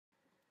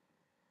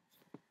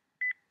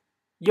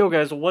Yo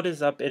guys, what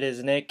is up? It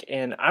is Nick,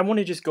 and I want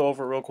to just go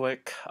over real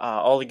quick.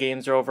 All the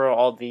games are over,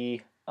 all the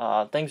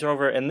things are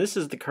over, and this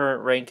is the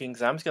current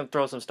rankings. I'm just gonna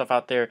throw some stuff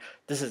out there.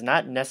 This is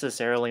not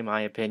necessarily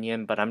my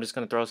opinion, but I'm just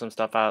gonna throw some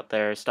stuff out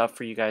there, stuff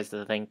for you guys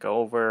to think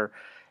over,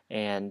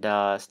 and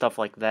stuff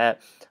like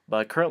that.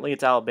 But currently,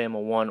 it's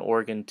Alabama 1,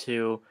 Oregon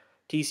 2,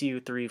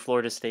 TCU 3,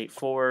 Florida State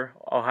 4,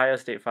 Ohio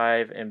State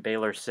 5, and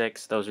Baylor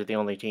 6. Those are the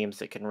only teams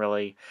that can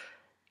really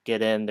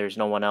get in. There's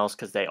no one else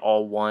because they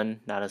all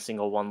won, not a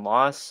single one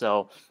lost.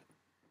 So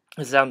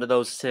it's down to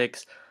those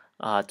six.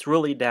 It's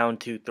really down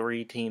to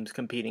three teams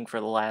competing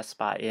for the last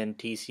spot in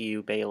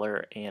TCU,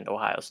 Baylor, and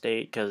Ohio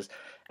State because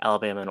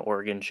Alabama and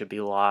Oregon should be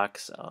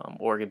locks.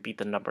 Oregon beat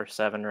the number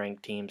 7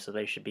 ranked team, so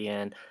they should be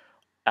in.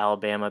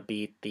 Alabama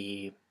beat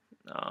the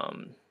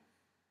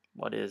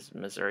what is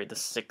Missouri, the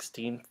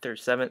 16th or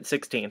 7th,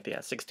 16th, yeah,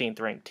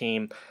 16th ranked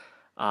team,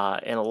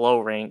 and a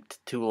low ranked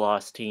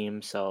 2-loss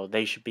team, so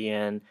they should be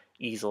in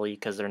easily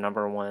because they're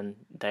number 1.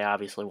 They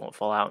obviously won't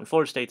fall out. And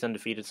Florida State's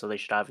undefeated, so they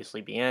should obviously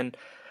be in.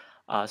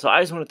 So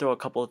I just want to throw a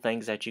couple of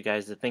things at you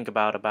guys to think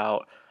about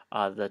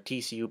the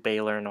TCU,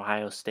 Baylor, and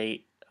Ohio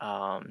State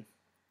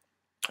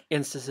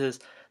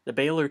instances. The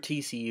Baylor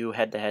TCU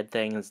head-to-head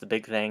thing is the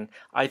big thing.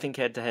 I think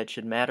head-to-head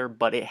should matter,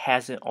 but it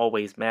hasn't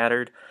always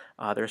mattered.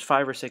 There's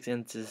 5 or 6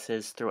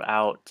 instances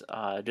throughout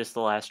just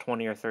the last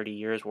 20 or 30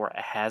 years where it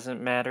hasn't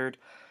mattered,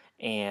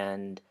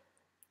 and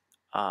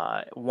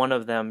one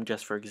of them,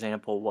 just for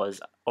example,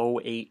 was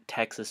 08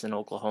 Texas and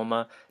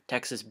Oklahoma.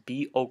 Texas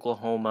beat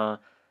Oklahoma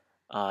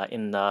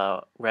in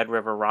the Red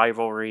River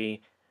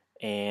rivalry,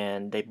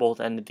 and they both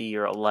ended the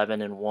year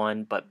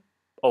 11-1. But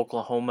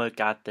Oklahoma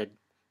got the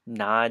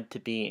nod to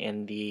be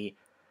in the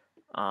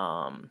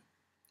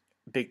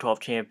Big 12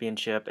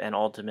 championship and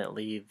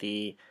ultimately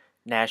the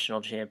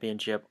national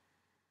championship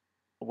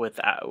with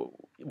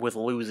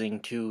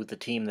losing to the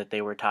team that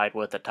they were tied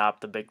with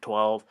atop the Big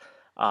 12.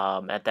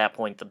 At that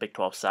point, the Big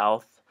 12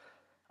 South.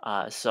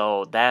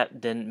 So that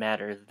didn't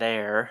matter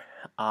there.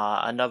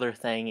 Another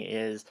thing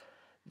is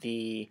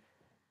the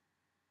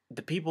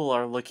people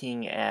are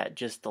looking at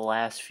just the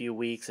last few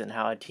weeks and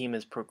how a team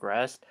has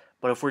progressed.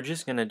 But if we're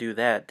just going to do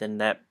that, then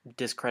that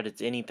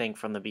discredits anything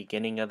from the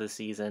beginning of the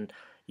season.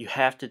 You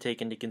have to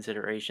take into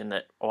consideration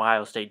that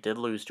Ohio State did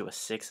lose to a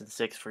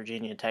 6-6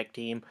 Virginia Tech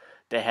team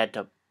that had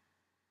to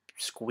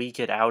squeak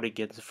it out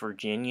against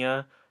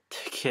Virginia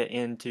to get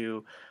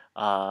into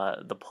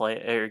the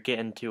play or get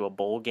into a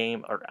bowl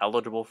game or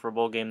eligible for a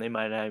bowl game. They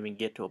might not even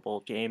get to a bowl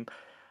game.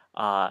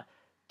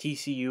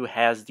 TCU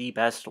has the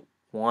best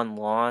one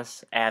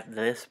loss at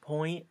this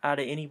point out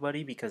of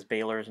anybody because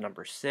Baylor is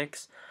number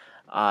 6.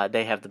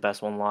 They have the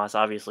best one loss.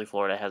 Obviously,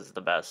 Florida has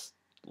the best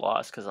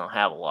loss because they don't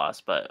have a loss,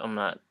 but I'm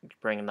not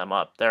bringing them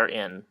up. They're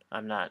in.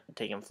 I'm not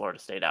taking Florida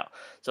State out.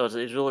 So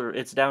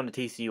it's down to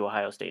TCU,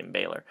 Ohio State, and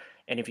Baylor.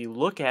 And if you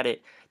look at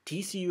it,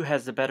 TCU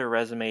has the better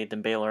resume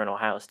than Baylor and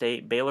Ohio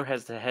State. Baylor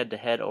has the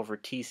head-to-head over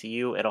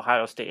TCU, and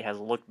Ohio State has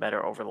looked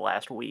better over the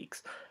last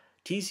weeks.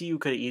 TCU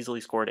could have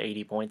easily scored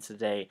 80 points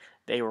today.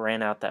 They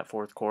ran out that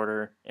fourth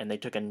quarter, and they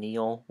took a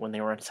kneel when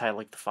they were inside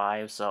like the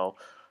 5, so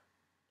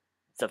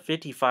the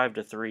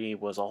 55-3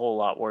 was a whole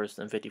lot worse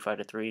than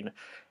 55-3,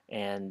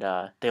 and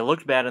they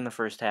looked bad in the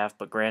first half,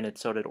 but granted,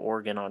 so did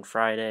Oregon on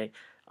Friday.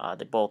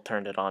 They both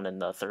turned it on in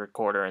the third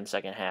quarter and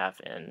second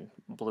half and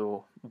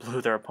blew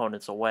their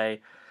opponents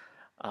away.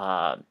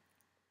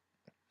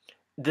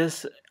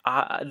 This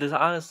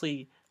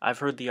honestly, I've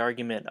heard the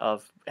argument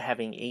of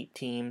having 8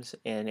 teams,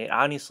 and it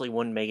honestly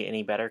wouldn't make it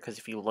any better because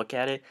if you look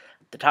at it,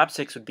 the top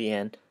 6 would be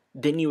in.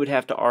 Then you would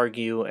have to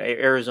argue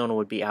Arizona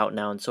would be out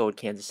now, and so would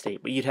Kansas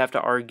State. But you'd have to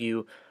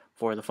argue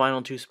for the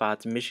final 2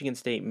 spots: Michigan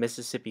State,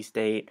 Mississippi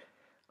State.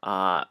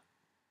 Let's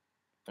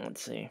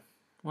see.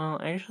 Well,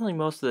 actually,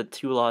 most of the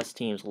 2-loss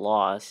teams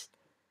lost,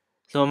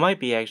 so it might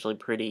be actually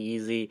pretty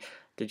easy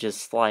to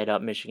just slide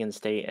up Michigan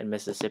State and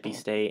Mississippi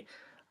State.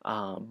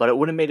 But it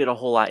would have made it a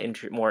whole lot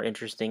more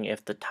interesting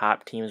if the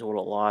top teams would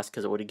have lost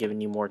because it would have given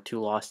you more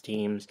 2-loss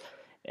teams.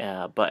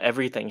 But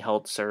everything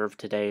held serve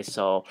today.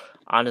 So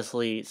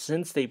honestly,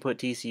 since they put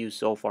TCU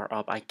so far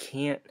up, I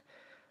can't.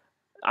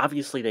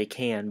 Obviously, they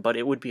can, but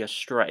it would be a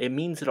stretch. It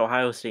means that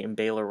Ohio State and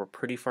Baylor were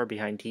pretty far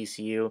behind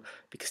TCU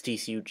because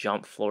TCU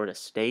jumped Florida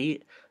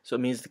State. So it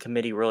means the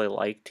committee really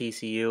liked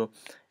TCU,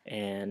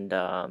 and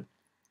I'm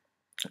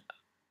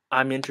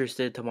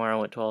interested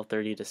tomorrow at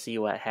 12:30 to see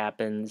what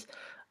happens.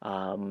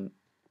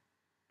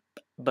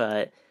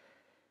 But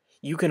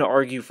you can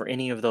argue for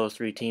any of those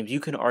 3 teams. You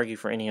can argue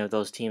for any of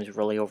those teams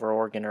really over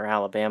Oregon or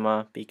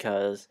Alabama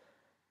because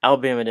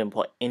Alabama didn't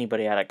play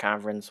anybody out of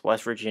conference.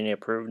 West Virginia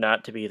proved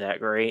not to be that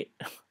great.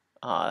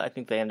 I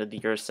think they ended the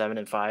year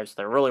 7-5, so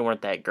they really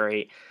weren't that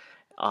great.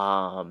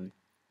 Oregon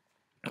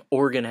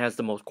has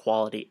the most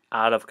quality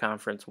out of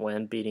conference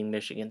win, beating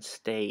Michigan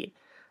State.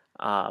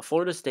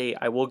 Florida State,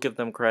 I will give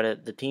them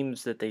credit. The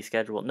teams that they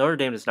scheduled, Notre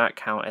Dame does not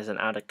count as an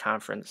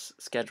out-of-conference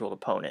scheduled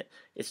opponent.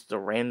 It's the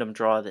random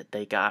draw that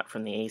they got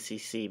from the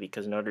ACC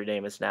because Notre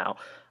Dame is now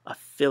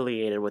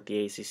affiliated with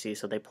the ACC,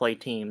 so they play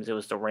teams. It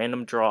was the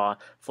random draw.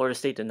 Florida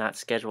State did not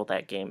schedule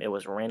that game. It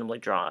was randomly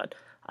drawn.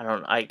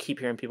 I keep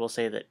hearing people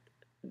say that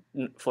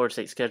Florida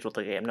State scheduled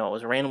the game. No, it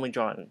was randomly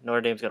drawn.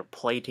 Notre Dame's going to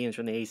play teams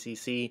from the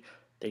ACC.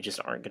 They just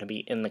aren't going to be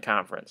in the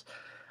conference.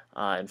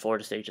 And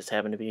Florida State just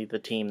happened to be the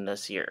team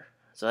this year.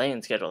 So they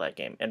didn't schedule that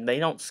game. And they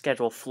don't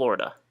schedule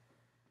Florida.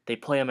 They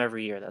play them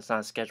every year. That's not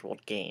a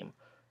scheduled game.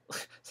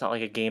 It's not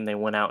like a game they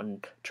went out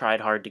and tried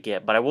hard to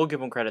get. But I will give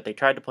them credit. They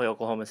tried to play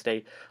Oklahoma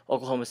State.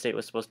 Oklahoma State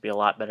was supposed to be a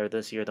lot better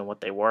this year than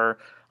what they were.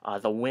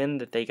 The win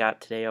that they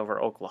got today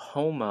over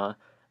Oklahoma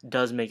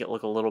does make it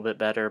look a little bit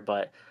better.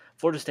 But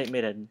Florida State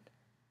made an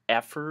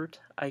effort,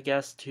 I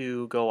guess,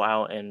 to go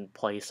out and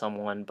play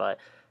someone. But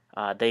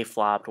they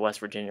flopped. West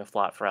Virginia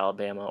flopped for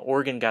Alabama.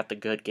 Oregon got the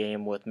good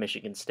game with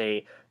Michigan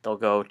State. They'll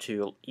go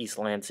to East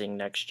Lansing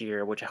next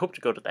year, which I hope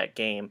to go to that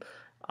game.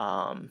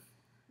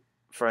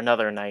 For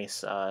another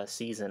nice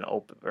season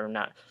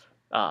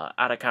out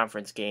of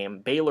conference game.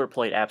 Baylor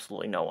played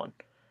absolutely no one.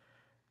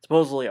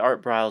 Supposedly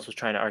Art Briles was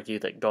trying to argue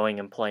that going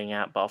and playing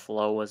at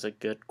Buffalo was a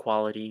good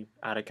quality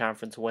out of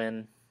conference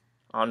win.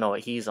 I don't know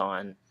what he's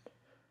on.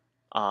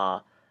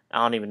 I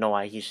don't even know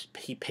why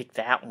he picked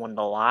that one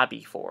to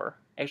lobby for.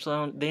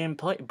 Actually, they didn't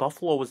play.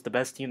 Buffalo was the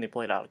best team they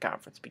played out of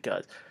conference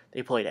because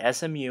they played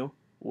SMU,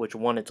 which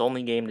won its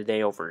only game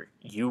today over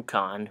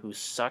UConn, who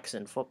sucks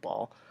in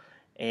football,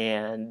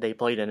 and they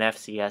played an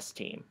FCS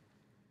team.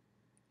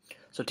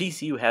 So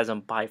TCU has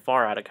them by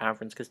far out of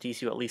conference because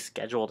TCU at least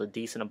scheduled a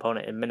decent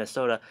opponent in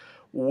Minnesota,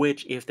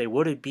 which if they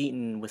would have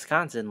beaten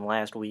Wisconsin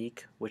last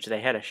week, which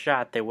they had a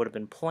shot, they would have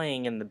been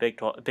playing in the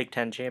Big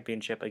Ten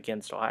championship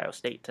against Ohio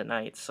State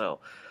tonight. So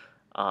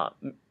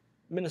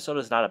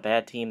Minnesota's not a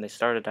bad team. They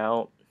started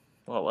out,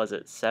 what was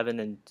it,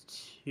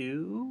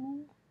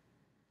 7-2?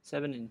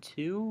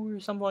 7-2 or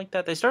something like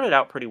that. They started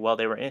out pretty well.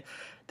 The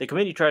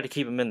committee tried to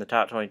keep them in the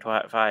top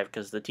 25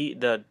 because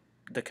the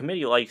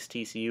committee likes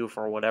TCU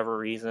for whatever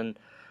reason,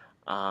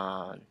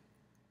 and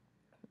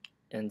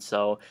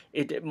so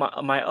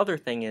my other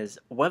thing is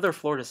whether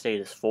Florida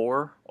State is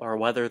 4 or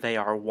whether they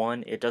are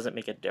 1, it doesn't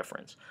make a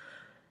difference.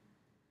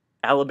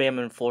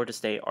 Alabama and Florida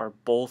State are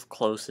both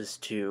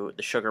closest to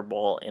the Sugar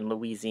Bowl in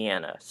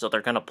Louisiana, so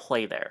they're going to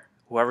play there.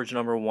 Whoever's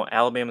number 1,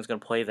 Alabama's going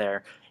to play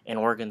there, and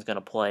Oregon's going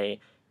to play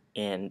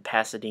in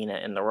Pasadena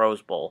in the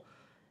Rose Bowl.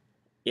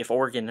 If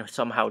Oregon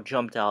somehow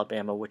jumped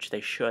Alabama, which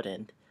they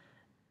shouldn't,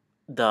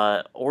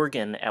 the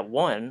Oregon at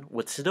 1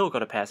 would still go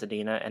to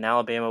Pasadena, and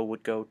Alabama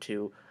would go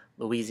to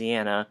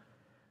Louisiana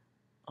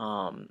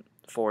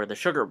for the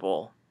Sugar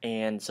Bowl.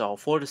 And so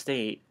Florida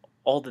State,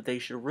 all that they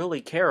should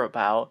really care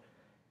about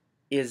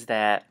is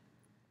that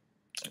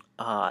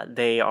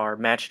they are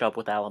matched up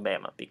with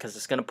Alabama because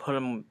it's going to put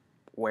them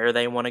where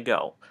they want to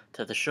go,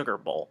 to the Sugar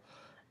Bowl.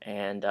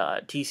 And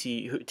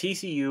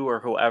TCU or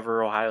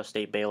whoever, Ohio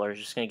State, Baylor, is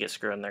just going to get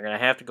screwed. And they're going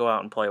to have to go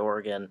out and play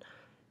Oregon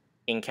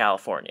in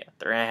California.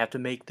 They're going to have to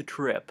make the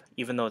trip,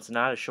 even though it's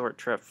not a short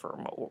trip for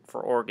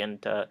Oregon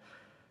to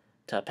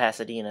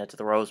Pasadena to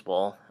the Rose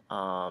Bowl.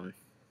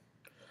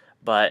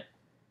 But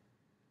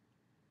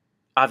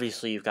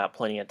obviously you've got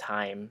plenty of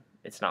time.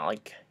 It's not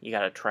like you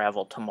got to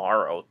travel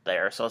tomorrow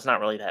there, so it's not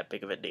really that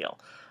big of a deal.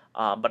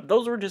 But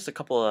those were just a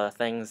couple of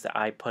things that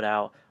I put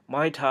out.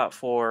 My top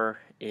 4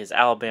 is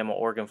Alabama,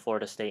 Oregon,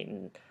 Florida State,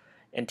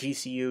 and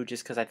TCU,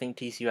 just because I think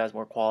TCU has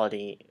more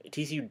quality.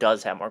 TCU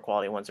does have more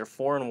quality ones. They're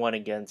 4-1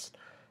 against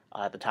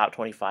the top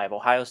 25.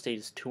 Ohio State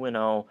is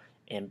 2-0,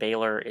 and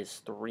Baylor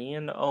is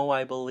 3-0,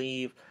 I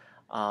believe.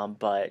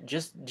 But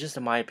just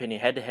in my opinion,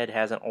 head-to-head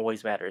hasn't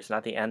always mattered. It's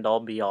not the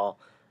end-all, be-all.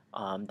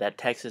 That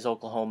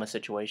Texas-Oklahoma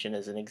situation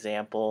is an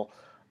example.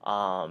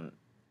 I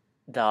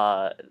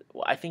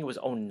think it was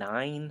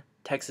 2009,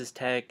 Texas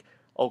Tech,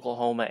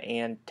 Oklahoma,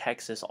 and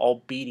Texas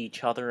all beat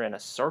each other in a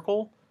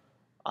circle.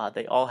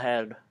 They all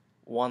had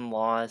one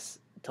loss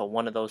to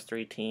one of those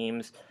 3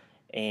 teams,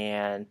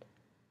 and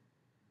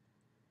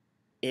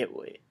it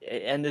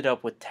ended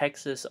up with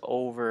Texas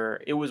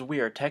over. It was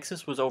weird.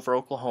 Texas was over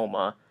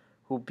Oklahoma,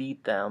 who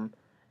beat them,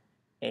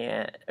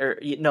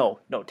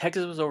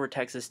 Texas was over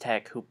Texas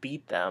Tech, who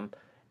beat them,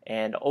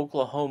 and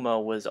Oklahoma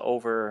was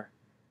over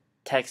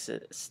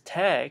Texas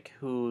Tech,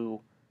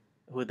 who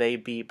they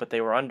beat, but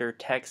they were under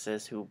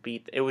Texas, who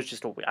beat. It was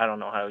just I don't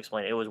know how to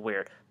explain it. It was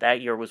weird.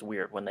 That year was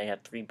weird when they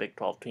had 3 Big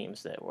 12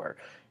 teams that were,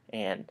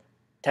 and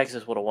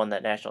Texas would have won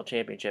that national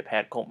championship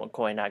had Colt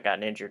McCoy not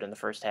gotten injured in the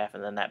first half,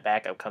 and then that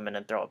backup come in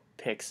and throw a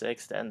pick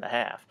 6 to end the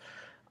half.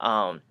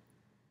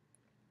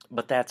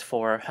 But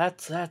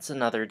that's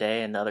another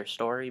day, another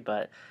story.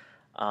 But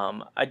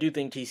I do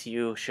think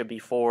TCU should be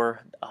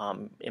 4.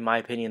 In my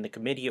opinion, the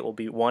committee, it will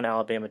be 1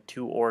 Alabama,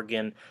 2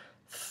 Oregon,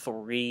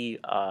 3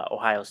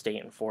 Ohio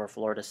State, and 4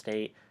 Florida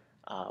State,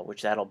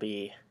 which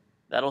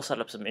that'll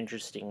set up some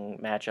interesting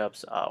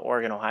matchups.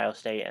 Oregon, Ohio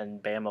State,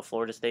 and Bama,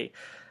 Florida State.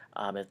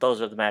 If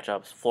those are the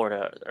matchups,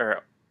 Florida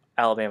or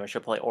Alabama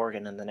should play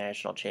Oregon in the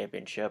national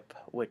championship,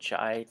 which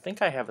I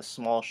think I have a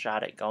small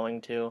shot at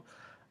going to.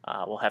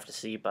 We'll have to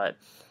see, but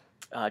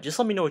just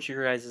let me know what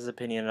your guys'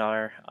 opinion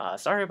are.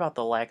 Sorry about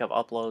the lack of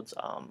uploads.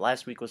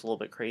 Last week was a little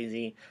bit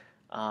crazy.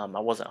 I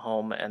wasn't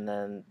home, and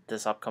then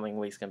this upcoming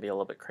week's gonna be a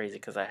little bit crazy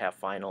because I have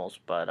finals.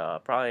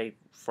 But probably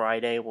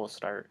Friday we'll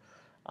start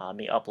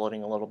me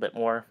uploading a little bit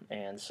more.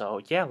 And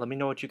so yeah, let me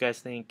know what you guys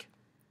think.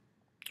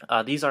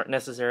 These aren't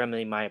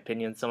necessarily my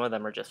opinions. Some of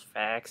them are just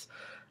facts,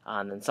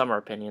 and then some are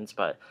opinions.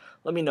 But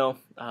let me know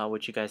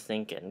what you guys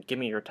think, and give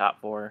me your top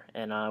four.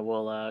 And I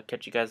will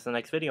catch you guys in the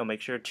next video.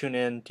 Make sure to tune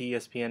in to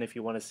ESPN if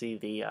you want to see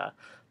the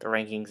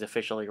rankings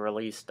officially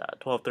released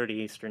 12:30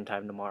 Eastern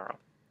time tomorrow.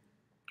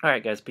 All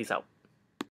right, guys, peace out.